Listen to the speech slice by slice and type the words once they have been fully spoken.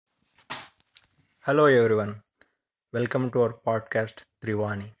Hello everyone, welcome to our podcast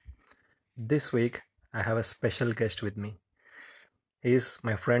Trivani. This week I have a special guest with me. He is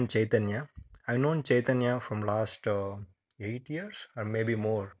my friend Chaitanya. I've known Chaitanya from last 8 years or maybe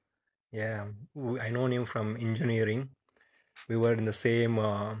more. Yeah, I known him from engineering. We were in the same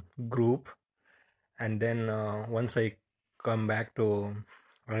group, and then once I come back to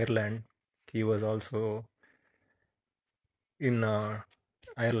Ireland, he was also in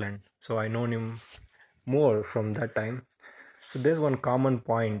Ireland. So I known him more from that time. So there's one common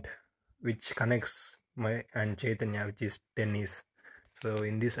point which connects my and Chaitanya, which is tennis. So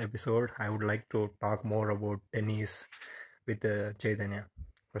in this episode, I would like to talk more about tennis with Chaitanya.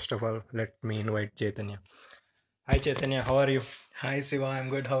 First of all, let me invite Chaitanya. Hi Chaitanya, how are you? Hi Shiva,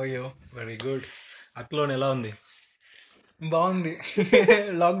 I'm good. How you? Very good. అక్లోన్ ఎలా ఉంది? బాగుంది.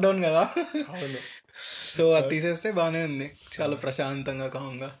 Lockdown కదా, అవును. So అది తీసేస్తే బాగానే ఉంది. చాలా ప్రశాంతంగా,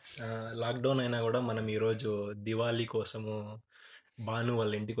 కామ్గా. లాక్డౌన్ అయినా కూడా మనం ఈరోజు దివాళీ కోసము భాను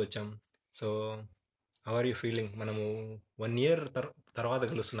వాళ్ళ ఇంటికి వచ్చాం. So how are you feeling? మనము 1 year తర్వాత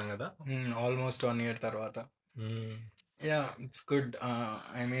కలుస్తున్నాం కదా. ఆల్మోస్ట్ 1 year తర్వాత. Yeah, it's good.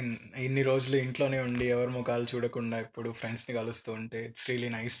 I mean ఇన్ని రోజులు ఇంట్లోనే ఉండి ఎవరి ముఖాలు చూడకుండా ఇప్పుడు ఫ్రెండ్స్ని కలుస్తూ ఉంటే it's really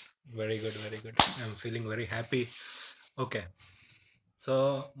nice. Very good, very good. I'm feeling very happy. Okay, so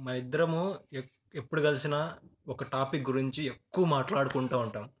మన ఇద్దరము ఎప్పుడు కలిసినా ఒక టాపిక్ గురించి ఎక్కువ మాట్లాడుకుంటూ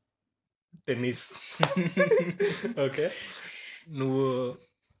ఉంటాం, టెన్నిస్. ఓకే, నువ్వు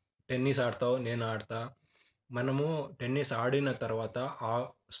టెన్నిస్ ఆడతావు, నేను ఆడతా. మనము టెన్నిస్ ఆడిన తర్వాత ఆ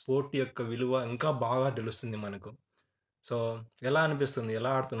స్పోర్ట్ యొక్క విలువ ఇంకా బాగా తెలుస్తుంది మనకు. సో ఎలా అనిపిస్తుంది,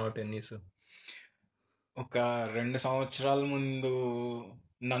 ఎలా ఆడుతున్నావు టెన్నిస్? ఒక 2 సంవత్సరాల ముందు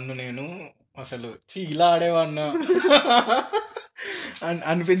నన్ను నేను అసలు ఇలా ఆడేవాడినా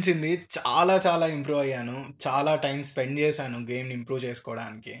అనిపించింది. చాలా చాలా ఇంప్రూవ్ అయ్యాను. చాలా టైం స్పెండ్ చేశాను గేమ్ని ఇంప్రూవ్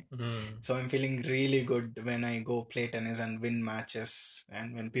చేసుకోవడానికి. So I'm feeling really good when I go play tennis and win matches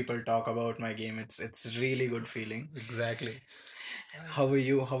and when people talk about my game. It's really good feeling. Exactly. How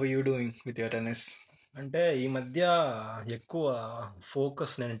are you doing with your tennis? అంటే ఈ మధ్య ఎక్కువ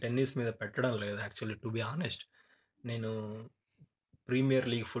focus నేను tennis మీద పెట్టడం లేదు actually, to be honest. నేను premier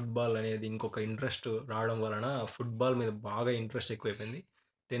league football అనేది ఇంకొక ఇంట్రెస్ట్ రావడం వలన ఫుట్బాల్ మీద బాగా ఇంట్రెస్ట్ ఎక్కువైపోయింది.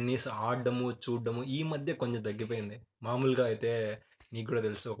 టెన్నిస్ ఆడడము చూడడము ఈ మధ్య కొంచెం తగ్గిపోయింది. మామూలుగా అయితే నీకు కూడా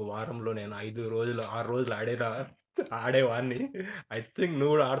తెలుసు, ఒక వారంలో నేను 5 రోజులు 6 రోజులు ఆడేవాడిని. ఐ థింక్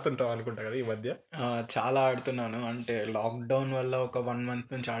నువ్వు కూడా ఆడుతుంటావు అనుకుంటా కదా ఈ మధ్య. చాలా ఆడుతున్నాను. అంటే లాక్డౌన్ వల్ల ఒక 1 month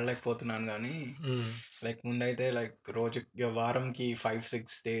నుంచి ఆడలేకపోతున్నాను, కానీ లైక్ ముందైతే లైక్ రోజు వారంకి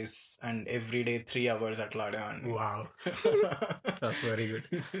 5-6 days and every day 3 hours అట్లా ఆడేవాడిని. Wow, that's very good.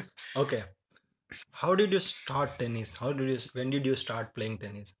 Okay, how did you start tennis? When did you start playing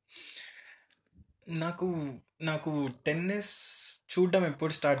tennis? నాకు నాకు టెన్నిస్ చూడడం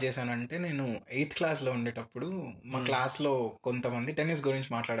ఎప్పుడు స్టార్ట్ చేశానంటే, నేను 8th క్లాస్లో ఉండేటప్పుడు మా క్లాస్లో కొంతమంది టెన్నిస్ గురించి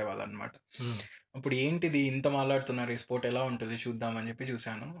మాట్లాడేవాళ్ళు అనమాట. అప్పుడు ఏంటిది ఇంత మాట్లాడుతున్నారు, ఈ స్పోర్ట్ ఎలా ఉంటుంది చూద్దామని చెప్పి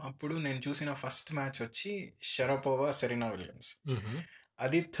చూశాను. అప్పుడు నేను చూసిన ఫస్ట్ మ్యాచ్ వచ్చి షరపోవా సెరీనా విలియమ్స్.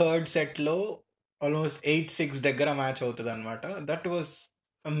 అది థర్డ్ సెట్లో ఆల్మోస్ట్ 8-6 దగ్గర మ్యాచ్ అవుతుంది అనమాట. That was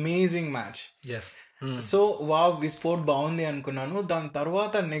amazing match. So wow, ఈ స్పోర్ట్ బాగుంది అనుకున్నాను. దాని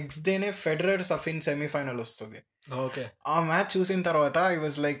తర్వాత నెక్స్ట్ డేనే ఫెడరర్ సఫిన్ సెమీఫైనల్ వస్తుంది. ఓకే, ఆ మ్యాచ్ చూసిన తర్వాత I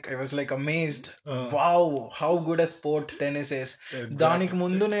was like amazed. Wow, how good a sport tennis is. దానికి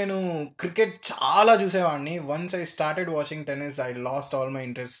ముందు నేను క్రికెట్ చాలా చూసేవాడిని. Once I started watching tennis, I lost all my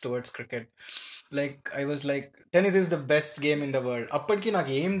interest towards cricket. Like I was like tennis is the best game in the world. అప్పటికి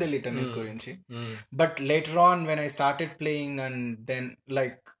నాకు ఏం తెలియదు tennis గురించి. But later on when I started playing and then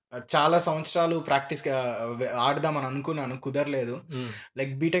like చాలా సంవత్సరాలు practice ఆడదామని అనుకున్నాను, కుదరలేదు.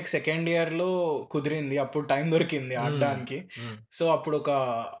 Like BTech second ఇయర్లో కుదిరింది, అప్పుడు టైం దొరికింది ఆడడానికి. సో అప్పుడు ఒక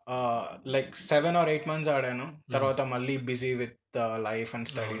లైక్ 7 or 8 months ఆడాను. తర్వాత మళ్ళీ busy with life and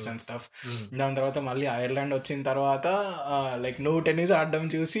studies and stuff. దాని తర్వాత మళ్ళీ ఐర్లాండ్ వచ్చిన తర్వాత లైక్ నువ్వు టెన్నిస్ ఆడడం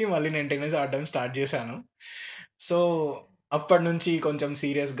చూసి మళ్ళీ నేను టెన్నిస్ ఆడడం స్టార్ట్ చేశాను. సో అప్పటి నుంచి కొంచెం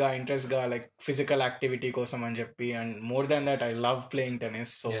సీరియస్గా ఇంట్రెస్ట్గా లైక్ ఫిజికల్ యాక్టివిటీ కోసం అని చెప్పి, and more than that I love playing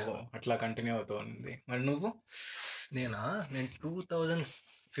tennis. So అట్లా కంటిన్యూ అవుతుంది. మరి నువ్వు? నేను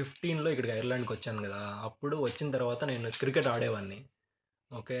 2015లో ఇక్కడికి ఐర్లాండ్కి వచ్చాను కదా. అప్పుడు వచ్చిన తర్వాత నేను క్రికెట్ ఆడేవాడిని.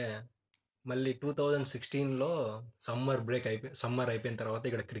 ఓకే, మళ్ళీ 2016లో సమ్మర్ అయిపోయిన తర్వాత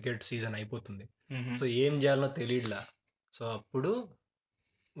ఇక్కడ క్రికెట్ సీజన్ అయిపోతుంది. సో ఏం చేయాలో తెలియట్లా. సో అప్పుడు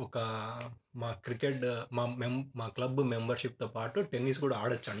ఒక మా క్లబ్ మెంబర్షిప్తో పాటు టెన్నిస్ కూడా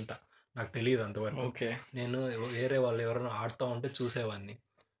ఆడొచ్చు అంట, నాకు తెలియదు అంతవరకు. ఓకే, నేను వేరే వాళ్ళు ఎవరైనా ఆడుతూ ఉంటే చూసేవాడిని.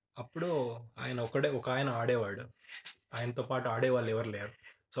 అప్పుడు ఒక ఆయన ఆడేవాడు, ఆయనతో పాటు ఆడేవాళ్ళు ఎవరు లేరు.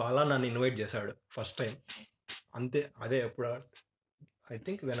 సో అలా నన్ను ఇన్వైట్ చేశాడు ఫస్ట్ టైం. అంతే, అదే I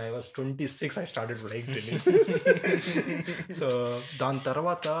think when I was 26 I started playing tennis. So దాని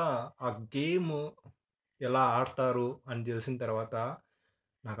తర్వాత ఆ గేమ్ ఎలా ఆడతారు అని తెలిసిన తర్వాత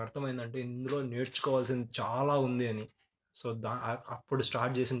నాకు అర్థమైందంటే ఇందులో నేర్చుకోవాల్సింది చాలా ఉంది అని. సో అప్పుడు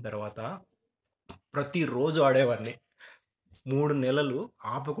స్టార్ట్ చేసిన తర్వాత ప్రతిరోజు ఆడేవాడిని. 3 నెలలు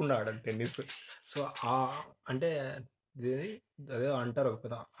ఆపకుండా ఆడాను టెన్నిస్. సో అంటే అదే అంటారు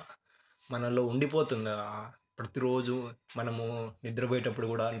కదా, మనలో ఉండిపోతుంది ప్రతిరోజు మనము నిద్రపోయేటప్పుడు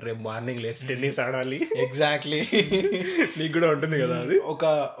కూడా రేపు మార్నింగ్ లేచి టెన్నిస్ ఆడాలి. ఎగ్జాక్ట్లీ. నీకు కూడా ఉంటుంది కదా అది.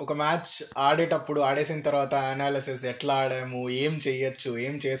 ఒక మ్యాచ్ ఆడేటప్పుడు ఆడేసిన తర్వాత అనాలిసిస్, ఎట్లా ఆడాము, ఏం చెయ్యొచ్చు,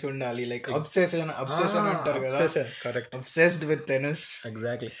 ఏం చేసి ఉండాలి, లైక్ అబ్సెషన్ అంటారు కదా. Correct, obsessed with tennis.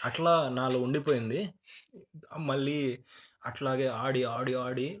 Exactly అట్లా నాలో ఉండిపోయింది. మళ్ళీ అట్లాగే ఆడి ఆడి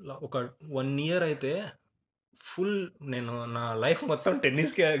ఆడి ఒక 1 year అయితే ఫుల్ నేను నా లైఫ్ మొత్తం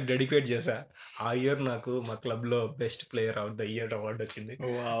టెన్నిస్కే డెడికేట్ చేశా. ఆ ఇయర్ నాకు మా క్లబ్లో best player of the year award వచ్చింది.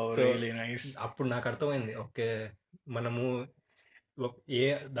 అప్పుడు నాకు అర్థమైంది, ఓకే మనము ఏ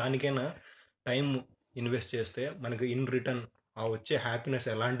దానికైనా టైం ఇన్వెస్ట్ చేస్తే మనకు ఇన్ రిటర్న్ ఆ వచ్చే హ్యాపీనెస్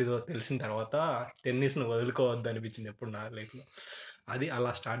ఎలాంటిదో తెలిసిన తర్వాత టెన్నిస్ను వదులుకోవద్దు అనిపించింది ఎప్పుడు నా లైఫ్లో. అది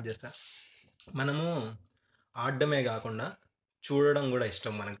అలా స్టార్ట్ చేస్తా. మనము ఆడడమే కాకుండా చూడడం కూడా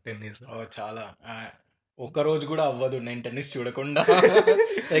ఇష్టం మనకు టెన్నిస్. చాలా. ఒక్కరోజు కూడా అవ్వదు నేను టెన్నిస్ చూడకుండా,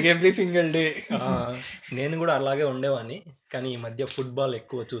 లైక్ ఎవ్రీ సింగిల్ డే. నేను కూడా అలాగే ఉండేవాడిని, కానీ ఈ మధ్య ఫుట్బాల్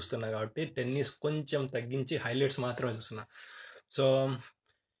ఎక్కువ చూస్తున్నా కాబట్టి టెన్నిస్ కొంచెం తగ్గించి హైలైట్స్ మాత్రమే చూస్తున్నా. సో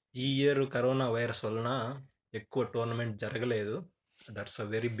ఈ ఇయర్ కరోనా వైరస్ వలన ఎక్కువ టోర్నమెంట్ జరగలేదు. That's a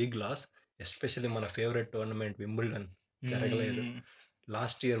very big loss. Especially మన ఫేవరెట్ టోర్నమెంట్ వింబుల్డన్ జరగలేదు.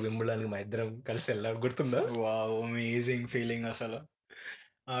 లాస్ట్ ఇయర్ వింబుల్డన్కి మా ఇద్దరం కలిసి వెళ్ళాం, గుర్తుందా? వావ్, అమేజింగ్ ఫీలింగ్ అసలు.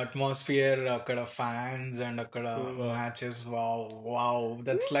 అట్మాస్ఫియర్, అక్కడ ఫ్యాన్స్ అండ్ అక్కడ matches, wow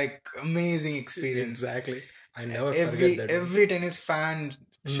that's like amazing experience. Exactly. Every tennis fan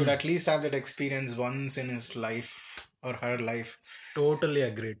should at least have that experience once in his life or her life. Totally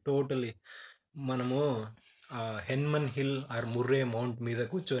agree, totally. మనము Henman Hill or Murray Mount మీద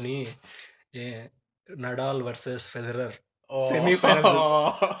కూర్చొని Nadal versus Federer semifinals.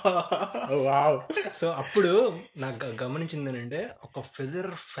 Wow. So అప్పుడు నాకు గమనించింది ఏంటంటే ఒక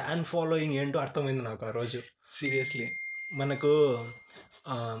Federer fan following ఏంటో అర్థమైంది నాకు ఆ రోజు. సీరియస్లీ. మనకు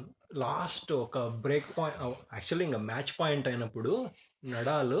లాస్ట్ ఒక బ్రేక్ పాయింట్, యాక్చువల్లీ ఇంకా మ్యాచ్ పాయింట్ అయినప్పుడు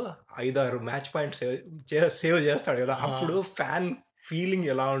నడాల్ 5-6 మ్యాచ్ పాయింట్ సేవ్ చేస్తాడు కదా, అప్పుడు ఫ్యాన్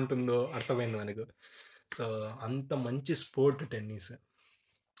ఫీలింగ్ ఎలా ఉంటుందో అర్థమైంది మనకు. సో అంత మంచి స్పోర్ట్ టెన్నిస్.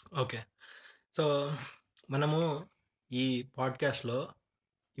 ఓకే, సో మనము ఈ పాడ్కాస్ట్లో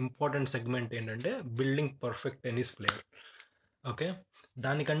ఇంపార్టెంట్ సెగ్మెంట్ ఏంటంటే building perfect tennis player. Okay,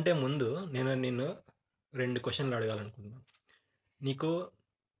 దానికంటే ముందు నేను 2 క్వశ్చన్లు అడగాలనుకుంటున్నాను. నీకు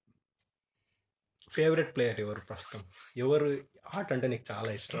ఫేవరెట్ ప్లేయర్ ఎవరు ప్రస్తుతం? ఎవరు ఆట అంటే నీకు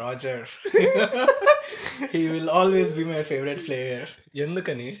చాలా ఇష్టం? Roger. He will always be my favourite player.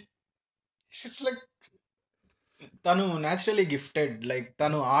 ఎందుకని? ఇట్స్ లైక్ తను న్యాచురలీ గిఫ్టెడ్. లైక్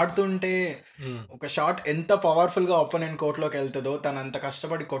తను ఆడుతుంటే ఒక షాట్ ఎంత పవర్ఫుల్ గా ఒపోనెంట్ కోర్ట్లోకి వెళ్తుందో తను అంత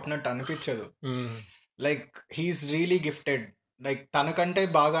కష్టపడి కొట్టినట్టు అనిపించదు. Like he's really gifted. Like తనకంటే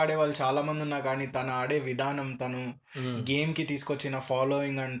బాగా ఆడే వాళ్ళు చాలా మంది ఉన్నా కానీ తను ఆడే విధానం, తను గేమ్ కి తీసుకొచ్చిన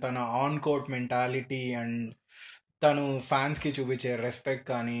ఫాలోయింగ్ అండ్ తన ఆన్ కోర్ట్ మెంటాలిటీ అండ్ తను ఫ్యాన్స్ కి చూపించే రెస్పెక్ట్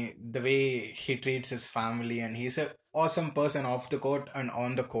కానీ, the way he treats his family and he's a awesome person of the court and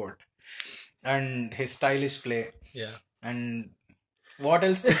on the court and his stylish play. Yeah. And what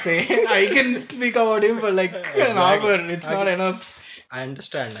else to say? I can speak about him for like an hour. It's not enough. I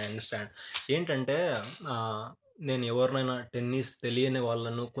understand. ఏంటంటే నేను ఎవరినైనా tennis తెలియని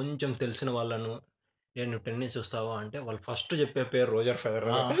వాళ్ళను, కొంచెం తెలిసిన వాళ్ళను నేను tennis చూస్తావా అంటే వాళ్ళు ఫస్ట్ చెప్పే పేరు రోజర్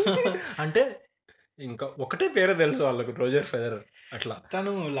ఫెదరర్. అంటే ఇంకా ఒకటే పేరు తెలుసు వాళ్ళకు, రోజర్ ఫెదరర్. అట్లా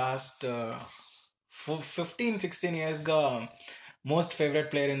తను లాస్ట్ 15-16 years గా most favourite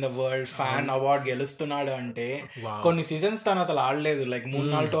player in the world fan award గెలుస్తున్నాడు అంటే కొన్ని సీజన్స్ తను అసలు ఆడలేదు. లైక్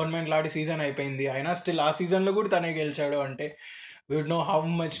 3-4 టోర్నమెంట్లు ఆడి సీజన్ అయిపోయింది, అయినా స్టిల్ ఆ సీజన్ లో కూడా తనే గెలిచాడు అంటే we would know how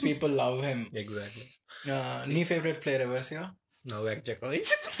much people love him. Exactly. నీ ఫేవరెట్ ప్లేయర్ ఎవరు శివ? నోవాక్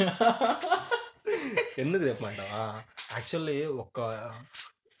జోకోవిచ్. ఎందుకు చెప్పమంటావా? యాక్చువల్లీ ఒక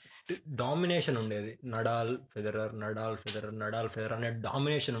డామినేషన్ ఉండేది, నడాల్ ఫెదరర్ అనే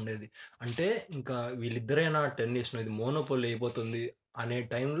డామినేషన్ ఉండేది. అంటే ఇంకా వీళ్ళిద్దరైనా టెన్నిస్ ఇది మోనోపోలీ అయిపోతుంది అనే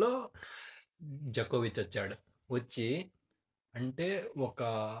టైంలో జోకోవిచ్ వచ్చి అంటే ఒక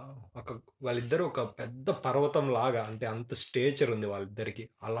వాళ్ళిద్దరు ఒక పెద్ద పర్వతం లాగా, అంటే అంత స్టేచర్ ఉంది వాళ్ళిద్దరికి.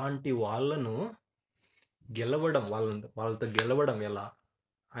 అలాంటి వాళ్ళను గెలవడం, వాళ్ళతో గెలవడం ఎలా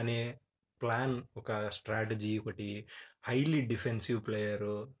అనే ప్లాన్, ఒక స్ట్రాటజీ, ఒకటి హైలీ డిఫెన్సివ్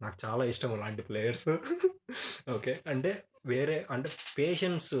ప్లేయరు. నాకు చాలా ఇష్టం అలాంటి ప్లేయర్స్. ఓకే, అంటే వేరే అంటే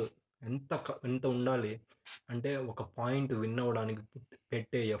పేషెన్స్ ఎంత ఉండాలి అంటే ఒక పాయింట్ విన్ అవ్వడానికి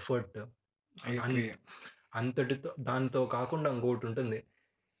పెట్టే ఎఫర్ట్ అంతటితో దాంతో కాకుండా ఇంకోటి ఉంటుంది.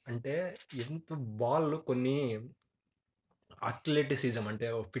 అంటే ఎంత బాల్ కొన్ని అథ్లెటిసిజం అంటే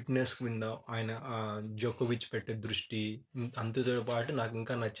ఫిట్నెస్ కింద ఆయన జోకోవిచ్ పెట్టే దృష్టి, అంతతో పాటు నాకు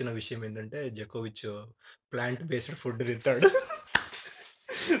ఇంకా నచ్చిన విషయం ఏంటంటే జోకోవిచ్ ప్లాంట్ బేస్డ్ ఫుడ్ తింటాడు.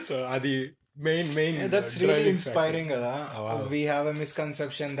 సో అది మెయిన్ that's really inspiring కదా. We have a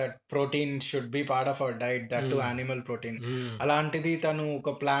misconception that protein should be part of our diet, that too animal protein. అలాంటిది తను ఒక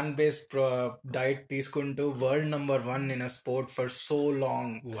ప్లాంట్ బేస్డ్ డైట్ తీసుకుంటూ world number 1 in a sport for so long.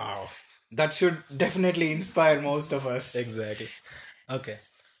 Wow, that should definitely inspire most of us. Exactly. Okay,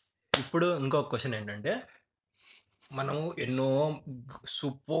 ఇప్పుడు ఇంకొక question ఏంటంటే, మనము ఎన్నో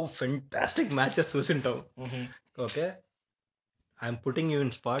super fantastic matches చూసింటాం. Okay, I'm putting you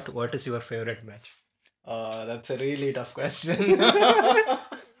in spot. What is your favourite match? That's a really tough question.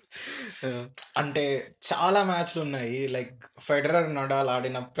 అంటే చాలా మ్యాచ్లు ఉన్నాయి. Like Federer Nadal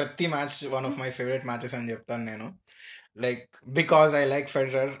ఆడిన ప్రతి match one of my favourite matches అని చెప్తాను నేను. Like because I like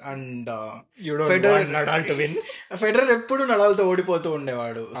Federer and Federer ఎప్పుడు నడాల్తో ఓడిపోతూ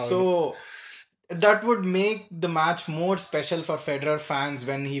ఉండేవాడు. So that would make the match more special for Federer fans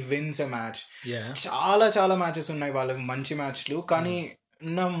when he wins a match. చాలా matches ఉన్నాయి వాళ్ళకి మంచి మ్యాచ్లు, కానీ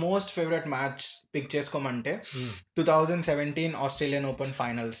నా మోస్ట్ ఫేవరెట్ మ్యాచ్ పిక్ చేసుకోమంటే 2017 ఆస్ట్రేలియన్ ఓపెన్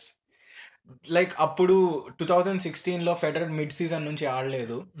ఫైనల్స్. లైక్ అప్పుడు 2016లో ఫెడరర్ మిడ్ సీజన్ నుంచి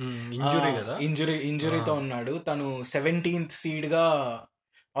ఆడలేదు, ఇంజురీతో ఉన్నాడు. తను 17th సీడ్ గా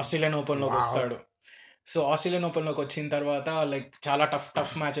ఆస్ట్రేలియన్ ఓపెన్ లోకి వస్తాడు. సో ఆస్ట్రేలియన్ ఓపెన్ లోకి వచ్చిన తర్వాత లైక్ చాలా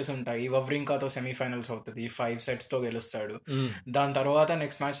టఫ్ మ్యాచెస్ ఉంటాయి. వవ్రింకాతో సెమీఫైనల్స్ అవుతుంది, 5 sets తో గెలుస్తాడు. దాని తర్వాత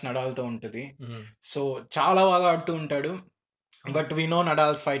నెక్స్ట్ మ్యాచ్ నడాల్తో ఉంటుంది. సో చాలా బాగా ఆడుతూ ఉంటాడు. But we know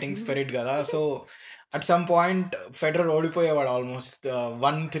Nadal's fighting spirit కదా. So at some point Federer ఓడిపోయేవాడు. ఆల్మోస్ట్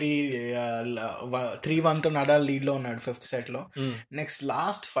 3-1తో నడాల్ లీడ్ లో ఉన్నాడు 5th set లో. నెక్స్ట్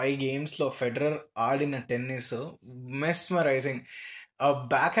లాస్ట్ 5 games లో ఫెడరర్ ఆడిన tennis mesmerising.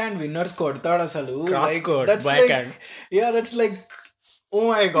 Backhand winners కొడతాడు అసలు. That's like oh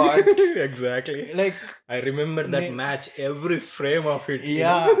my god. Exactly, like I remember that match, every frame of it.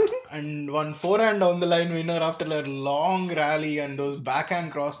 And one forehand on the line winner after a long rally, and those backhand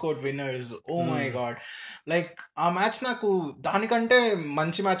cross court winners. Oh my god, like ఆ match నాకు దానికంటే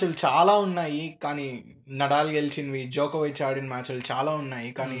మంచి మ్యాచ్లు చాలా ఉన్నాయి, కానీ Nadal గెలిచినవి, జోకోవిచ్ ఆడిన మ్యాచ్లు చాలా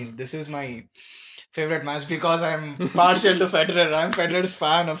ఉన్నాయి, కానీ this is my favorite match because I'm partial to Federer. I'm Federer's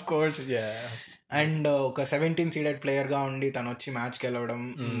fan, of course. And ఒక 17 seeded ప్లేయర్ గా ఉండి తను వచ్చి మ్యాచ్ గెలవడం,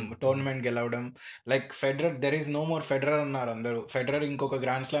 టోర్నమెంట్ గెలవడం. Like Federer, there is no more Federer అన్నారు అందరూ. ఫెడరర్ ఇంకొక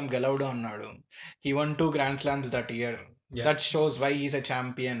గ్రాండ్ స్లామ్ గెలవడం అన్నాడు. He won 2 grand slams that year. That shows why he's a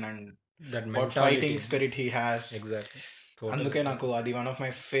champion and what fighting spirit he has. అందుకే నాకు అది one of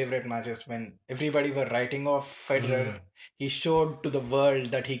my favourite matches. When everybody were writing of Federer, he showed to the world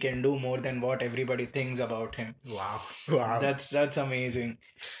that he can do more than what everybody thinks about him. Wow. That's amazing.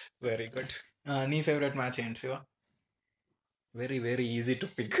 Very good. నీ favourite match ఏంటి Shiva? Very easy to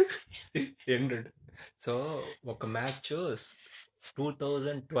pick. Ended. So ఒక match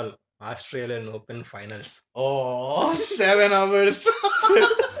 2012 Australian Open finals. 7 hours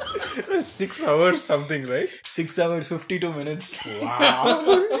 6 hours something, right? 6 hours 52 minutes.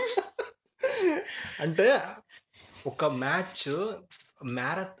 అంటే ఒక match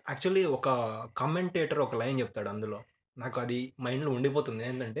actually ఒక commentator ఒక line చెప్తాడు అందులో, నాకు అది మైండ్లో ఉండిపోతుంది.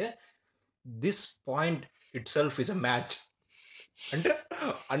 ఏంటంటే this point it self is a match. అంటే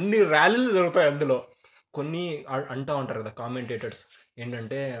అన్ని ర్యాలీలు జరుగుతాయి అందులో. కొన్ని అంటూ ఉంటారు కదా కామెంటేటర్స్,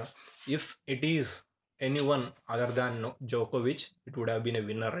 ఏంటంటే if it is any one other than జోకోవిచ్ it would have been a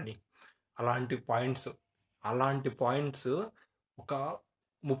winner అని. అలాంటి పాయింట్స్ ఒక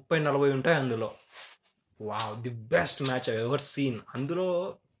 30-40 ఉంటాయి అందులో. Wow, the best match I ever seen. అందులో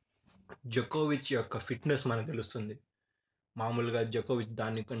జోకోవిచ్ యొక్క ఫిట్నెస్ మనకు తెలుస్తుంది. మామూలుగా జోకోవిచ్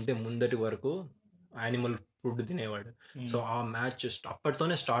దానికంటే ముందటి వరకు యానిమల్ ఫుడ్ తినేవాడు. సో ఆ మ్యాచ్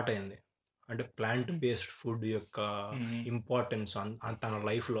అప్పటితోనే స్టార్ట్ అయింది. అంటే ప్లాంట్ బేస్డ్ ఫుడ్ యొక్క ఇంపార్టెన్స్ తన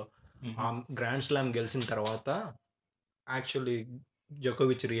లైఫ్లో. ఆ గ్రాండ్ స్లామ్ గెలిచిన తర్వాత యాక్చువల్లీ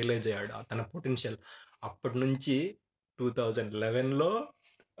జోకోవిచ్ రియలైజ్ అయ్యాడు తన పొటెన్షియల్. అప్పటి నుంచి 2011లో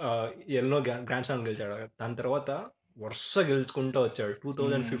ఎన్నో గ్రాండ్ స్లామ్ గెలిచాడు. దాని తర్వాత వరుస గెలుచుకుంటూ వచ్చాడు.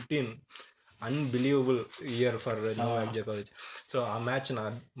 2015 unbelievable year for Novak జోకోవిచ్. So ఆ మ్యాచ్ నా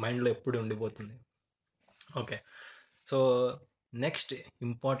మైండ్లో ఎప్పుడు ఉండిపోతుంది. Okay, so next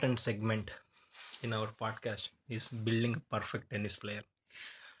important segment in our podcast is building perfect tennis player.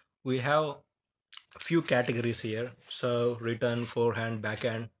 we have few categories here: serve, return, forehand,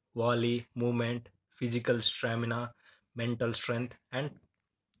 backhand, volley, movement, physical stamina, mental strength, and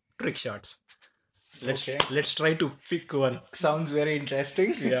trick shots. Okay. Let's try to pick one. Sounds very interesting.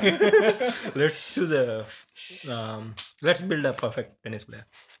 Yeah. Let's choose a. Let's build a perfect tennis player.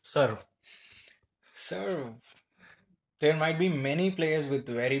 Serve. Serve. There might be many players with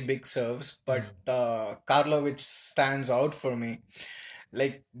very big serves, but Karlovic stands out for me.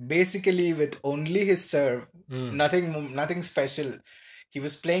 Like basically with only his serve, nothing special. He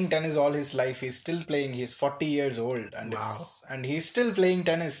was playing tennis all his life. He's still playing. He's 40 years old, and Wow. and he's still playing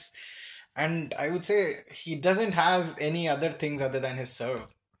tennis. And I would say he doesn't have any other things other than his serve.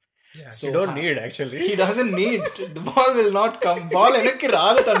 Yeah, So you don't need actually. He doesn't need. The ball will not come. Ball వెనక్కి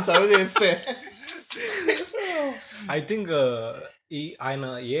రాదు తను serve చేస్తే. I think ఆయన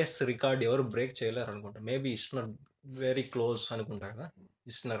ఏస్ record ఎవరు break చేయలేరు అనుకుంటా. Maybe ఇస్నర్ very close అనుకుంటా కదా,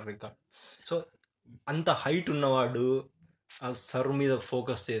 ఇస్నర్ రికార్డ్. సో అంత హైట్ ఉన్నవాడు ఆ సర్వ్ మీద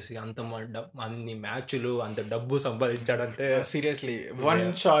ఫోకస్ చేసి అంత అన్ని మ్యాచ్లు అంత డబ్బు సంపాదించాడంటే seriously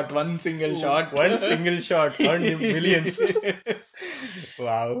one single shot millions.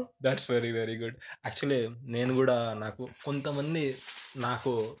 Wow, that's very very good. Actually నేను కూడా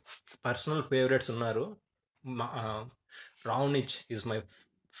నాకు పర్సనల్ ఫేవరెట్స్ ఉన్నారు. Raonic is my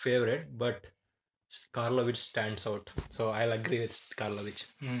favorite, but Karlovic stands out. So I'll agree with Karlovic.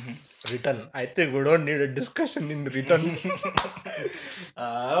 Return. I think we don't need a discussion in return.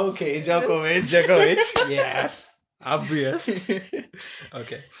 Okay, Djokovic. Yes, obvious.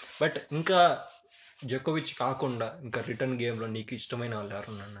 Okay, but ఇంకా జోకోవిచ్ కాకుండా ఇంకా return గేమ్లో నీకు ఇష్టమైన వాళ్ళు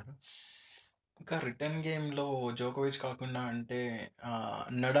ఎవరు ఉన్నారు? ఇంకా రిటర్న్ గేమ్లో జోకోవిచ్ కాకుండా అంటే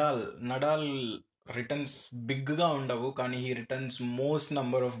నడాల్ రిటర్న్స్ బిగ్గా ఉండవు, కానీ he returns most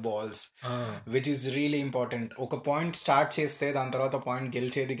number of balls, which is really important. ఒక పాయింట్ స్టార్ట్ చేస్తే దాని తర్వాత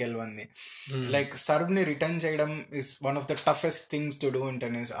పాయింట్ గెలవంది. లైక్ సర్వ్ ని రిటర్న్ చేయడం is one of the toughest things to do in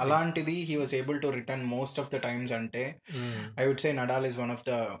tennis. అలాంటిది he was able to return most of the times. అంటే I would say Nadal is one of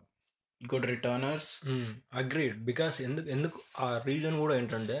the good returners. Agreed. Because ఎందుకు ఆ reason కూడా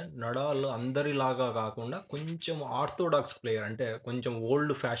ఏంటంటే Nadal అందరిలాగా కాకుండా కొంచెం orthodox player, అంటే కొంచెం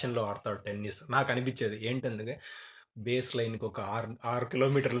ఓల్డ్ ఫ్యాషన్లో ఆడతాడు టెన్నిస్. నాకు అనిపించేది ఏంటందుకే బేస్ లైన్కి ఒక 6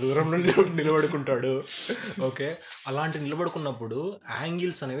 కిలోమీటర్ల దూరంలో నిలబడుకుంటాడు. ఓకే, అలాంటి నిలబడుకున్నప్పుడు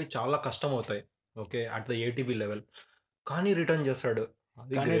యాంగిల్స్ అనేవి చాలా కష్టం అవుతాయి. Okay, at the ATP level. కానీ రిటర్న్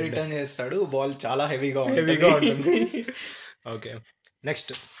చేస్తాడు. బాల్ చాలా హెవీగా ఉంటుంది. Okay, next,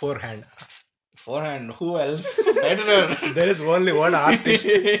 forehand. Who else? Federer. There is only one artist.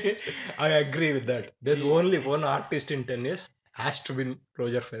 I agree with that. There's only one artist in tennis, has to be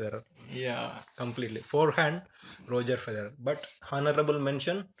Roger Federer. Yeah, completely. Forehand, Roger Federer. But honorable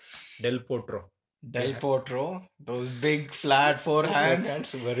mention, Del Potro. Those big flat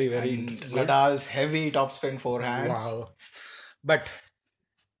forehands. Very very. Nadal's heavy topspin forehands. Wow. But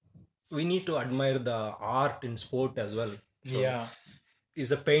we need to admire the art in sport as well. So, yeah,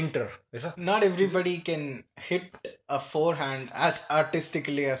 is a painter. Not everybody can hit a forehand as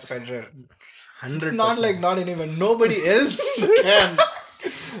artistically as Federer. 100%. It's not like not anyone. Nobody else can.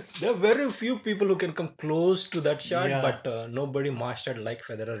 There are very few people who can come close to that shot, but nobody mastered like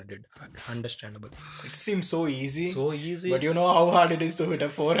Federer did. Understandable. It seems so easy. But you know how hard it is to hit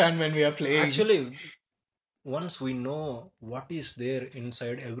a forehand when we are playing. Actually, once we know what is there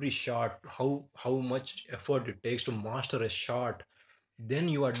inside every shot, how much effort it takes to master a shot, then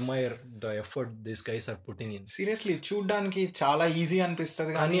you admire the effort these guys are putting in. Seriously చూడ్డానికి చాలా easy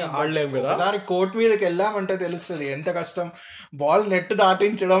అనిపిస్తుంది, కానీ ఆడలేము కదా. ఒకసారి court మీదకి వెళ్ళామంటే తెలుస్తుంది ఎంత కష్టం. బాల్ నెట్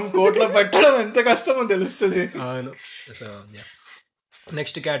దాటించడం, కోర్ట్లో పెట్టడం ఎంత కష్టమో తెలుస్తుంది. అవును.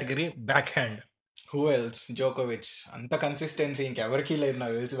 Next category, back hand. Who else? జోకోవిచ్. అంత కన్సిస్టెన్సీ ఇంకెవరికి లేదు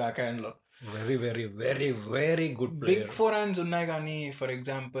నాకు తెలిసి బ్యాక్ హ్యాండ్ లో. Very very very very good player. Big four hands ఉన్నాయి కానీ ఫర్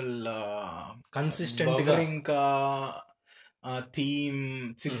ఎగ్జాంపుల్ కన్సిస్టెంట్ గా ఇంకా థీమ్,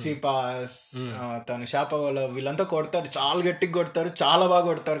 సిట్సిపాస్, తను షాపవాల వీళ్ళంతా కొడతారు, చాలా గట్టిగా కొడతారు, చాలా బాగా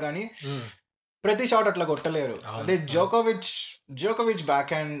కొడతారు, కానీ ప్రతి షాట్ అట్లా కొట్టలేరు. అదే జోకోవిచ్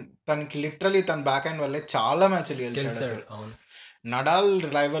బ్యాక్ హ్యాండ్, తనకి లిటరలీ తన బ్యాక్ హ్యాండ్ వల్లే చాలా మ్యాచ్లు గెలిచాడు. నడాల్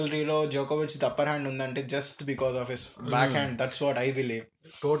రైవల్రీలో జోకోవిచ్ అప్పర్ హ్యాండ్ ఉందంటే just because of his back hand. That's what I believe.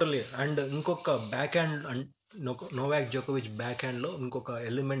 Totally. And ఇంకొక back hand, Novak జోకోవిచ్ back hand లో ఇంకొక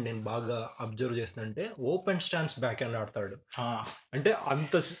ఎలిమెంట్ నేను బాగా అబ్జర్వ్ చేస్తుంటే ఓపెన్ స్టాన్స్ బ్యాక్ హ్యాండ్ ఆడతాడు. అంటే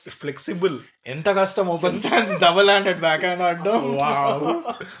అంత ఫ్లెక్సిబుల్. ఎంత కష్టం open stance double handed backhand ఆడడం.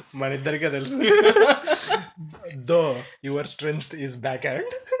 మన ఇద్దరికే తెలుసు. Though your strength is back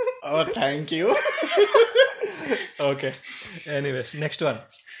hand. Thank you. Okay, anyways, next one,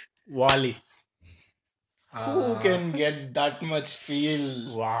 volley. Who can get that much feel?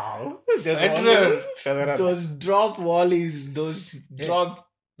 Wow. Federer. Those drop volleys, those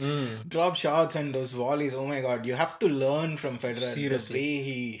drop shots and those volleys. Oh my God, you have to learn from Federer. Seriously. The way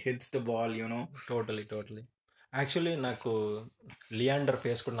he hits the ball, totally actually నాకు Leander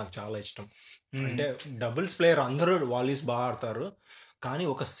face కూడా నాకు చాలా ఇష్టం. అంటే doubles player అందరూ వాలీస్ బాగా ఆడతారు, కానీ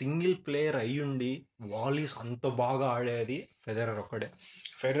ఒక సింగిల్ ప్లేయర్ అయ్యుండి వాలీస్ అంత బాగా ఆడేది ఫెడరర్ ఒక్కడే.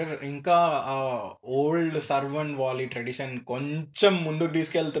 ఫెడరర్ ఇంకా ఓల్డ్ సర్వన్ వాలీ ట్రెడిషన్ కొంచెం ముందుకు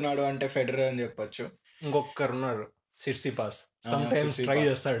తీసుకెళ్తున్నాడు అంటే ఫెడరర్ అని చెప్పొచ్చు. ఇంకొకరు ఉన్నారు, సిట్సిపాస్. సమ్ టైమ్స్ ట్రై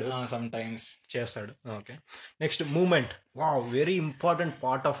చేస్తాడు, సమ్ టైమ్స్ చేస్తాడు. Okay, next movement. Wow, very important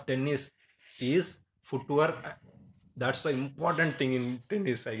part of tennis is footwork. That's the important thing in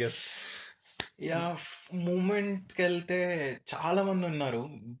tennis, I guess. Yeah, మూమెంట్కి వెళ్తే చాలా మంది ఉన్నారు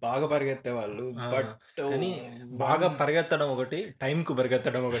బాగా పరిగెత్తే వాళ్ళు, బట్ కానీ బాగా పరిగెత్తడం ఒకటి, టైంకు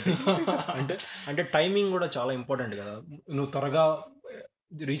పరిగెత్తడం ఒకటి. అంటే అంటే టైమింగ్ కూడా చాలా ఇంపార్టెంట్ కదా. నువ్వు త్వరగా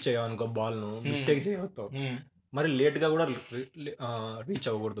రీచ్ అయ్యావు అనుకో బాల్ ను, మిస్టేక్ చేయవద్దు. మరి లేట్గా కూడా రీచ్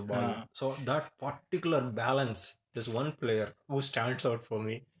అవ్వకూడదు ball. So that particular balance, this one player who stands out for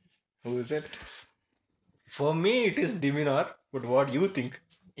me. Who is it? For me it is De Minaur, but what you think?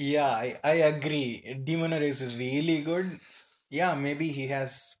 Yeah, I agree. De Minaur is really good. Yeah, maybe he has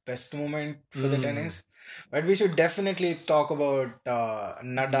best moment for the tennis. But we should definitely talk about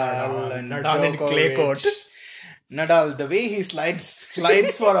Nadal and clay court. Nadal, the way he slides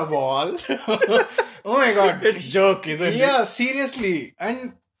for a ball. Oh my God. It's joke, isn't it? Yeah, seriously. And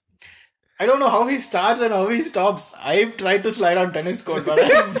I don't know how he starts and how he stops. I've tried to slide on tennis court, but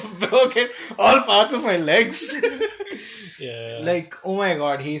I've broken all parts of my legs. Yeah. Like, oh my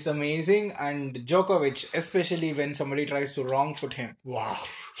God, he's amazing. And Djokovic, especially when somebody tries to wrong foot him. Wow.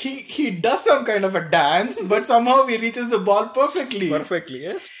 He does some kind of a dance, but somehow he reaches the ball perfectly. Perfectly,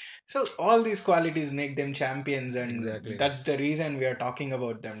 yes. So all these qualities make them champions, and exactly, that's the reason we are talking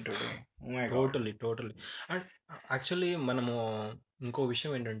about them today. Oh my God. Totally. And actually, మనము ఇంకో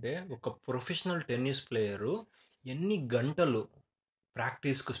విషయం ఏంటంటే, ఒక professional tennis player ఎన్ని గంటలు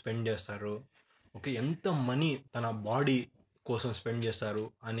ప్రాక్టీస్కు spend చేస్తారు, okay, ఎంత మనీ తన బాడీ కోసం స్పెండ్ చేస్తారు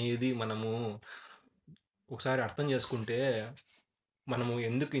అనేది మనము ఒకసారి అర్థం చేసుకుంటే మనము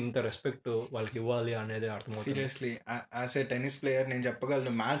ఎందుకు ఇంత రెస్పెక్ట్ వాళ్ళకి ఇవ్వాలి అనేది అర్థమవుతుంది. Seriously, as a tennis player నేను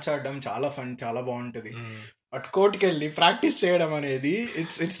చెప్పగలను, మ్యాచ్ ఆడడం చాలా ఫన్, చాలా బాగుంటుంది. బట్ కోర్ట్కి వెళ్ళి ప్రాక్టీస్ చేయడం అనేది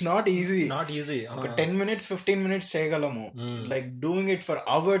ఇట్స్ నాట్ ఈజీ. ఒక 10 minutes 15 minutes చేయగలము. Like doing it for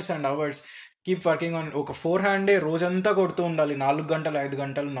hours and hours, keep working on. ఒక ఫోర్ హ్యాండే రోజంతా కొడుతూ ఉండాలి, 4 గంటలు 5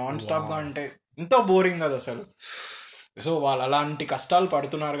 గంటలు నాన్ స్టాప్ గా. అంటే ఎంతో బోరింగ్ కదా అసలు. సో వాళ్ళు అలాంటి కష్టాలు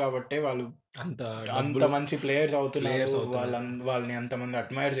పడుతున్నారు కాబట్టి వాళ్ళు అంత మంచి ప్లేయర్స్ అవుతున్నారు, వాళ్ళని అంతమంది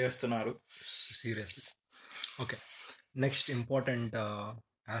అడ్మైర్ చేస్తున్నారు. Seriously. Okay, next important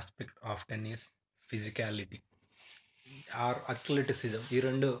aspect of tennis, physicality or athleticism. ఈ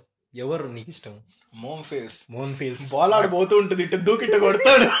రెండు ఎవరు నీకు ఇష్టం? మోన్ఫీల్స్ బాల్ ఆడిపోతూ ఉంటుంది, ఇటు దూకిట్టు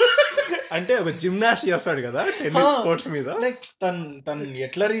కొడతాడు. అంటే ఒక జిమ్నాస్ట్ చేస్తాడు కదా టెన్నిస్ స్పోర్ట్స్ మీద. లైక్ తను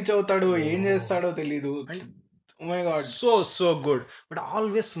ఎట్లా రీచ్ అవుతాడో, ఏం చేస్తాడో తెలీదు. Oh my God, so good, but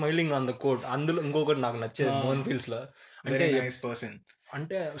always smiling on the court. అందులో ఇంకొకటి నాకు నచ్చేది మోన్ఫీల్డ్స్ లో, అంటే నైస్ పర్సన్.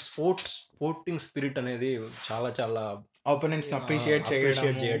 అంటే స్పోర్టింగ్ స్పిరిట్ అనేది చాలా చాలా ఆపోనెంట్స్ అప్రిషియేట్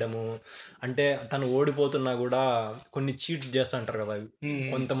చేయడము. అంటే తను ఓడిపోతున్నా కూడా కొన్ని చీట్ చేస్తా అంటారు కదా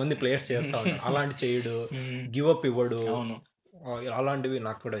కొంతమంది ప్లేయర్స్ చేస్తా ఉంటారు, అలాంటి చేయడు, గివ్ అప్ ఇవ్వడు. అలాంటివి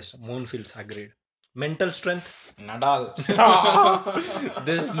నాకు కూడా ఇష్టం. Monfils, agreed. Mental strength, Nadal.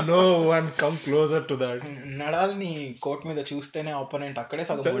 There's no one come closer to that. Nadal ని కోర్ట్ మీద చూస్తేనే ఆపోనెంట్ అక్కడే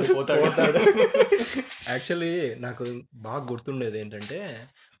సగం ఓడిపోతాడు. యాక్చువల్లీ నాకు బాగా గుర్తుండేది ఏంటంటే,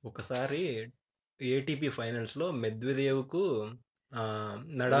 ఒకసారి ఏటీపీ ఫైనల్స్ లో మెద్వెదేవ్ కు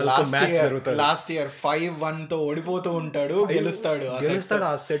నడాల్ లాస్ట్ ఇయర్ 5-1 తో ఓడిపోతూ ఉంటాడు, గెలుస్తాడు.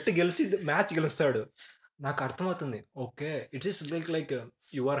 ఆ సెట్ గెలిచి మ్యాచ్ గెలుస్తాడు. నాకు అర్థమవుతుంది, okay, it's is like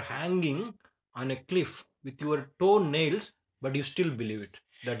you are hanging on a cliff with your toe nails, but you still believe it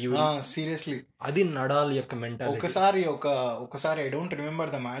that you will. Seriously, adi Nadal యొక్క మెంటాలిటీ. ఒకసారి I don't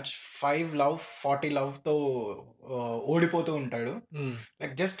remember the match, 5-40 love తో ఓడిపోతూ ఉంటాడు.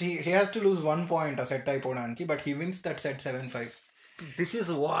 Like just he has to lose 1 point ఆ set అయిపోవడానికి, బట్ he wins that set 7-5. This is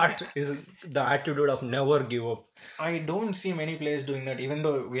what is the attitude of never give up. I don't see many players doing that, even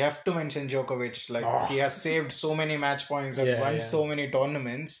though we have to mention Djokovic. Like, he has saved so many match points and won so many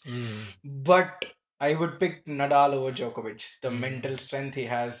tournaments. But I would pick Nadal over Djokovic. The mental strength he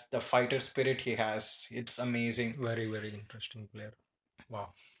has, the fighter spirit he has, it's amazing. Very, very interesting player. Wow.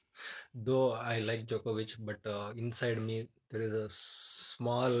 Though I like Djokovic, but inside me there is a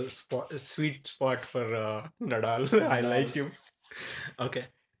small sweet spot for Nadal. I like him. Okay,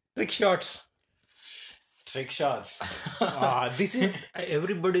 trick shots. Trick shots. This is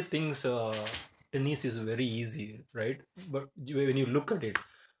everybody thinks tennis is very easy, right? But when you look at it,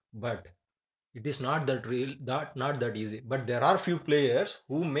 but it is not not that easy. But there are few players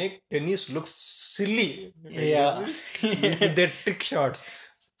who make tennis look silly. Yeah. With their trick shots.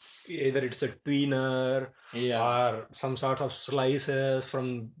 Either it's a tweener Yeah. or some sort of slices from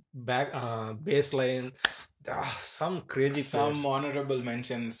back baseline. Some crazy Some players. honorable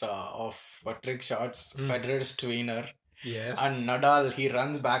mentions of trick shots. Federer's tweener. Yes. And Nadal, he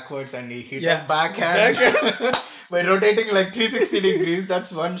runs backwards and he hit Yeah. a backhand by rotating like 360 degrees.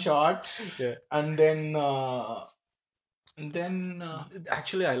 That's one shot. Yeah. And then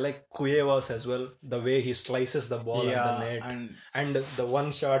Actually, I like Cuevas as well. The way he slices the ball on the net, and the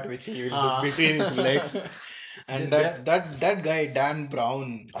one shot which he will put between his legs. And that guy Dan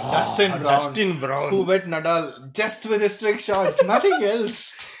Brown, Dustin Brown, who beat Nadal just with his trick shots, nothing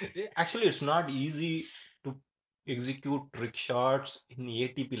else. Actually, it's not easy to execute trick shots in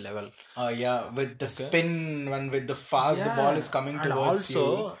ATP level. Yeah, with the spin and with the fast the ball is coming towards you.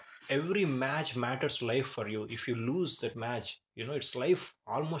 Also, every match matters life for you. If you lose that match, it's life,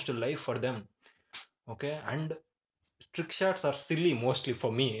 almost a life for them. Okay, and trick shots are silly mostly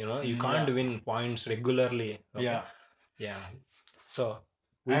for me. You can't win points regularly. Okay? Yeah. So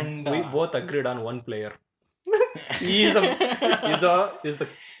we both agreed on one player. He's the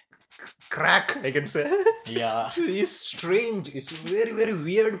crack, I can say. Yeah. He's strange. He's a very, very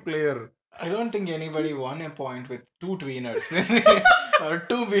weird player. I don't think anybody won a point with two tweeners. Or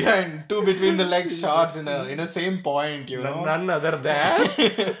two between the legs shots in a same point, None other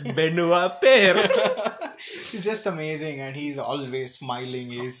than Benoit Paire. He's just amazing and he's always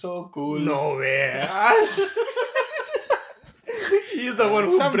smiling. He's so cool. No way. He's the one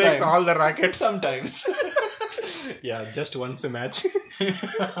who breaks all the rackets. Sometimes. Yeah, just once a match. It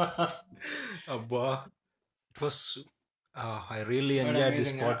was... I really enjoyed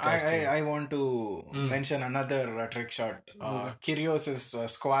this podcast. I want to mention another trick shot. Kyrgios's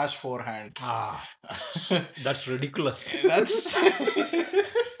squash forehand. That's ridiculous. That's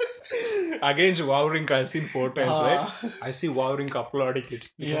against Wawrinka. I've seen 4 times, right? I see Wawrinka uploading it.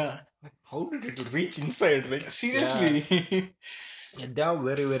 Yeah. How did it reach inside? Like, seriously. Yeah, they are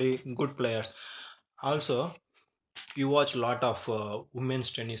very, very good players. Also, you watch a lot of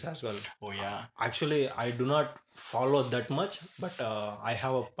women's tennis as well. Oh yeah. Actually, I do not follow that much, but I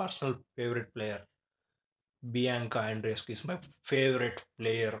have a personal favorite player. Bianca Andreescu is my favorite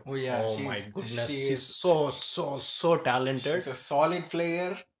player. Oh yeah. Oh my goodness. She's so talented. She's a solid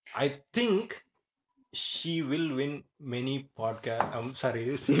player. I think she will win many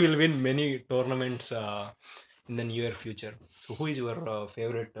she will win many tournaments in the near future. So who is your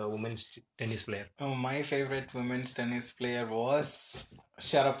favorite women's tennis player? Oh, my favorite women's tennis player was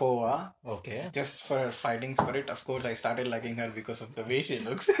Sharapova. Okay. Just for her fighting spirit. Of course, I started liking her because of the way she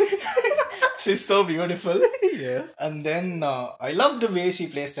looks. She's so beautiful. Yes. And then I love the way she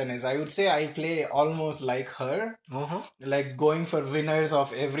plays tennis. I would say I play almost like her. Like going for winners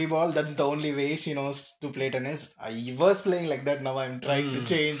of every ball. That's the only way she knows to play tennis. I was playing like that. Now I'm trying to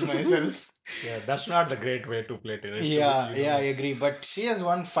change myself. Yeah, that's not the great way to play tennis. Yeah, I agree. But she has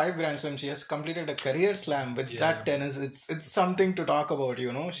won 5 Grand Slams. She has completed a career slam with that tennis. It's something to talk about,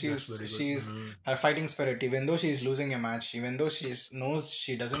 She's her fighting spirit. Even though she's losing a match, even though she knows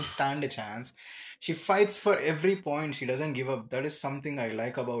she doesn't stand a chance, she fights for every point. She doesn't give up. That is something I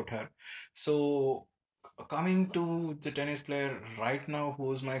like about her. So coming to the tennis player right now,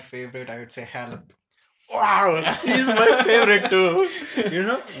 who's my favorite? I would say Halep. Wow, he's my favorite too.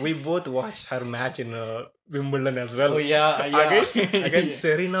 We both watched her match in Wimbledon as well. Oh yeah. Against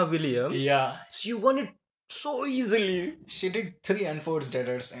Serena Williams. Yeah. She won it so easily. She did 3 enforced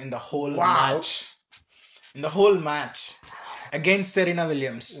errors in the whole match. In the whole match. Against Serena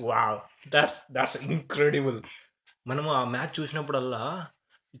Williams. Wow. That's incredible. మనము ఆ match చూసినప్పుడల్లా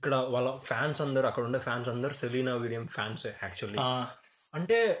ఇక్కడ వాళ్ళ fans అందరూ అక్కడ ఉండే fans అందరూ Serena Williams fans actually.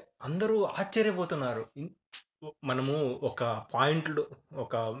 అంటే అందరూ ఆశ్చర్యపోతున్నారు. మనము ఒక పాయింట్లు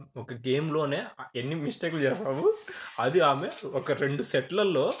ఒక గేమ్లోనే ఎన్ని మిస్టేక్లు చేసాము, అది ఆమె ఒక 2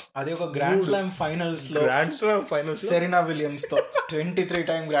 సెట్లలో, అది ఒక grand slam finals Serena Williams తో 23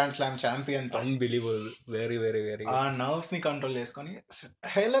 టైమ్ గ్రాండ్ స్లామ్ ఛాంపియన్ తో. అన్బిలీవబుల్. Very very very. ఆ నర్వ్స్ ని కంట్రోల్ చేసుకొని.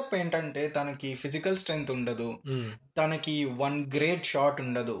 హెలప్ ఏంటంటే తనకి ఫిజికల్ స్ట్రెంగ్త్ ఉండదు, తనకి 1 గ్రేట్ షాట్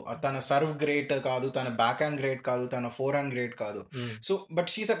ఉండదు, తన సర్వ్ గ్రేట్ కాదు, తన బ్యాక్ హ్యాండ్ గ్రేట్ కాదు, తన ఫోర్ హ్యాండ్ గ్రేట్ కాదు. So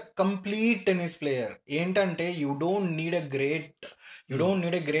but she is a complete tennis player. ఏంటంటే you don't need a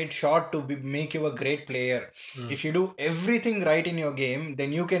great shot to make you a great player. If you do everything right in your game, then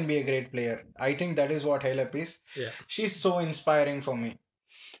you can be a great player. I think that is what Halep is. She's so inspiring for me.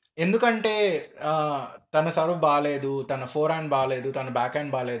 ఎందుకంటే తన serve బాగాలేదు, తన four hand బాగాలేదు, తన back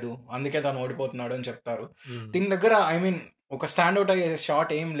hand బాగాలేదు, అందుకే తను ఓడిపోతున్నాడు అని చెప్తారు. దీని దగ్గర ఐ మీన్ ఒక స్టాండ్అవుట్ అయ్యే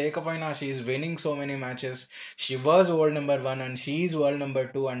షాట్ ఏం లేకపోయినా she is winnowing so many matches. She was world number 1 and she is world number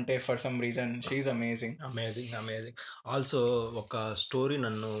 2 అంటే for some reason she is amazing. Also ఒక స్టోరీ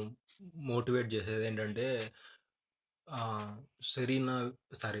నన్ను మోటివేట్ చేసేది ఏంటంటే, సెరీనా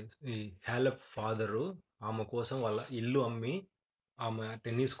ఈ హ్యాలెప్ ఫాదరు ఆమె కోసం వాళ్ళ ఇల్లు అమ్మి ఆమె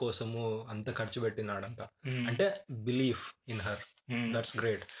టెన్నిస్ కోసము అంత ఖర్చు పెట్టినాడంట. అంటే belief in her, that's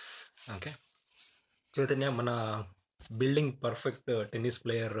great. Okay Chaitanya, మన building perfect tennis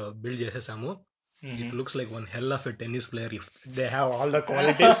player build చేసేసాము. It looks like one hell of a tennis player if they have all the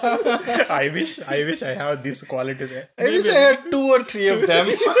qualities. I wish I have this qualities. I wish I had 2 or 3 of them.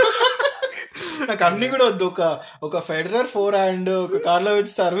 నాకు అన్ని కూడా వద్దు, ఒక Federer four hand, ఒక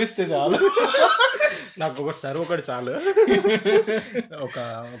Karlovic serve ఇస్తే చాలు. నాకు ఒకటి సర్వ్ ఒకటి చాలు. ఒక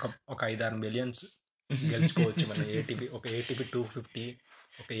 5-6 మిలియన్స్ గెలుచుకోవచ్చు మన ఏటీపీ. ఒక ఏటీపీ 250,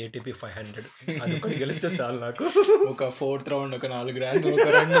 ఒక ఏటీపీ 500, అది ఒకటి గెలిస్తే చాలు నాకు. ఒక 4th రౌండ్, ఒక 4 గ్రాండ్, ఒక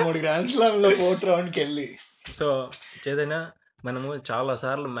 2-3 గ్రాండ్ స్లామ్లో 4th రౌండ్కి వెళ్ళి. సో చైతన్య, మనము చాలా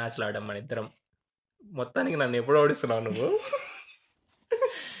సార్లు మ్యాచ్లు ఆడాం మన ఇద్దరం. మొత్తానికి నన్ను ఎప్పుడు ఓడిస్తున్నావు నువ్వు?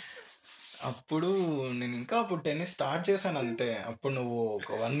 అప్పుడు నేను ఇంకా టెన్నిస్ స్టార్ట్ చేశాను అంతే. అప్పుడు నువ్వు ఒక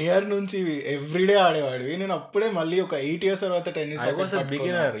 1 year నుంచి ఎవ్రీడే ఆడేవాడివి. నేను అప్పుడే మళ్ళీ ఒక 8 years తర్వాత tennis. I was a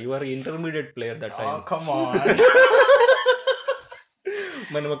beginner, you are intermediate player that time. Come on.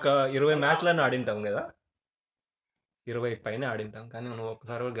 మనం ఒక 20 మ్యాచ్లను ఆడింటాం కదా, 20 పైన ఆడింటాం, కానీ నువ్వు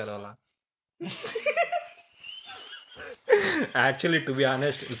ఒక్కసారి కూడా గెలవాలా? యాక్చువల్లీ టు బి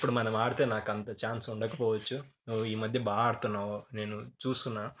ఆనెస్ట్, ఇప్పుడు మనం ఆడితే నాకు అంత ఛాన్స్ ఉండకపోవచ్చు. నువ్వు ఈ మధ్య బాగా ఆడుతున్నావు, నేను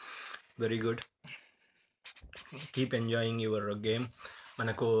చూస్తున్నా. Very good, keep enjoying your game.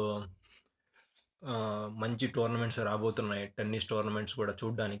 మనకు మంచి టోర్నమెంట్స్ రాబోతున్నాయి, టెన్నిస్ టోర్నమెంట్స్ కూడా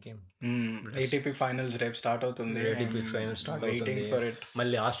చూడడానికి. ఏటీపీ ఫైనల్స్ రేపు స్టార్ట్ అవుతుంది. ఏటీపీ ఫైనల్స్ స్టార్ట్ అవుతుంది.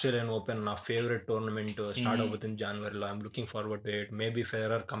 మళ్ళీ ఆస్ట్రేలియన్ ఓపెన్, నా ఫేవరెట్ టోర్నమెంట్, స్టార్ట్ అవుతుంది జనవరిలో. I'm looking forward to it. Maybe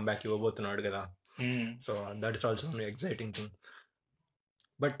Federer comeback ఇవ్వబోతున్నాడు కదా, so that is also exciting thing.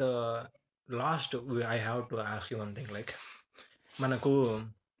 But last I have to ask you one thing. Like మనకు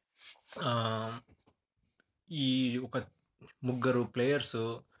ఈ ఒక 3 ప్లేయర్స్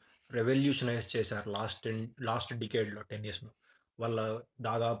రెవల్యూషనైజ్ చేశారు last డికేడ్లో టెన్నిస్ను.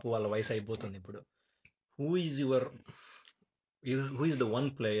 దాదాపు వాళ్ళ వయసు అయిపోతుంది ఇప్పుడు. Who is the one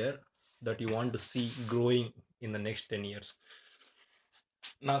player that you want to see growing in the next 10 years?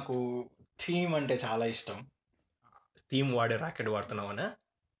 నాకు థీమ్ అంటే చాలా ఇష్టం. థీమ్ వాడే రాకెట్ వాడుతున్నావనా?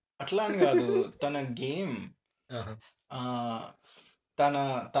 అట్లా అని కాదు, తన గేమ్,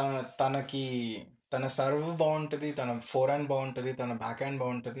 తనకి తన సర్వ్ బాగుంటుంది, తన ఫోర్ హ్యాండ్ బాగుంటుంది, తన బ్యాక్ హ్యాండ్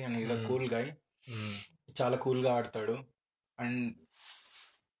బాగుంటుంది. And is a cool guy, చాలా కూల్గా ఆడతాడు. అండ్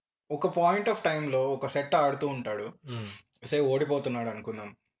ఒక పాయింట్ ఆఫ్ టైంలో ఒక సెట్ ఆడుతూ ఉంటాడు, సే ఓడిపోతున్నాడు అనుకుందాం.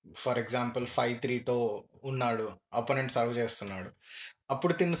 ఫర్ ఎగ్జాంపుల్ 5-3తో ఉన్నాడు, అపోనెంట్ సర్వ్ చేస్తున్నాడు.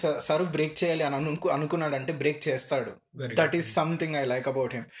 అప్పుడు తిను సర్వ్ బ్రేక్ చేయాలి అని అనుకున్నాడు అంటే బ్రేక్ చేస్తాడు. That is something I like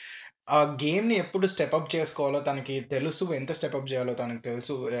about him. ఆ గేమ్ని ఎప్పుడు స్టెప్అప్ చేసుకోవాలో తనకి తెలుసు, ఎంత స్టెప్అప్ చేయాలో తనకి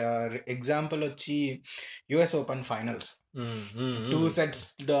తెలుసు. ఎగ్జాంపుల్ వచ్చి US open finals 2 sets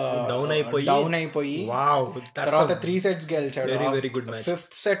down అయిపోయి తర్వాత 3 sets గెలిచాడు.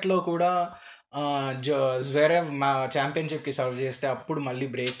 5th set లో కూడా జ్వెరెవ్ ఛాంపియన్షిప్ కి సర్వ్ చేస్తే అప్పుడు మళ్ళీ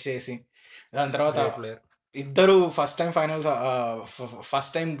బ్రేక్ చేసి, దాని తర్వాత ఇద్దరు ఫస్ట్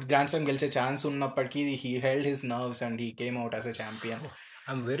టైం గ్రాండ్ స్లామ్ గెలిచే ఛాన్స్ ఉన్నప్పటికీ he held his nerves and he came out as a champion.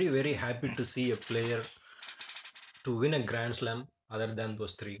 I'm very, very happy to see a player to win a Grand Slam other than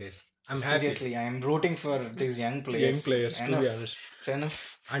those 3 guys. Seriously, I am rooting for these young players. To be honest. It's enough.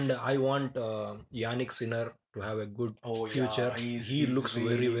 And I want Jannik Sinner to have a good future. Yeah, he looks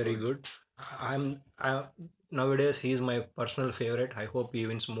really very good. Nowadays he is my personal favorite. I hope he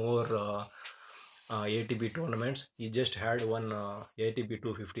wins more ATP tournaments. He just had one ATP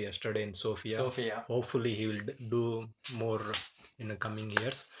 250 yesterday in Sofia. Hopefully he will do more in the coming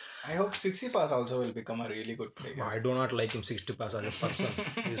years. I hope Tsitsipas also will become a really good player. I do not like him, Tsitsipas, as a person.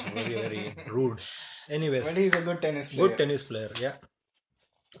 He is very, very rude. Anyways, but he is a good tennis player. Good tennis player, yeah.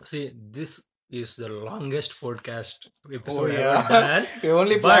 See, this is the longest podcast episode ever done. We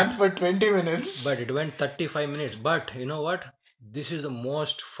only planned for 20 minutes. But it went 35 minutes. But you know what? This is the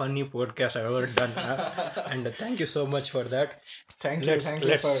most funny podcast I've ever done. And thank you so much for that. Thank you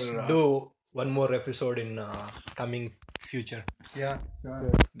for do one more episode in coming future. Yeah,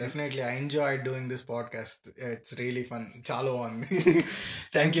 sure. Definitely. I enjoyed doing this podcast. It's really fun. Chalo on.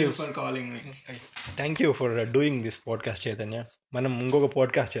 Thank you for calling me. Thank you for doing this podcast, Chaitanya. మనం ఇంకొక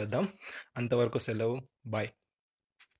podcast చేద్దాం. అంతవరకు సెలవు. Bye.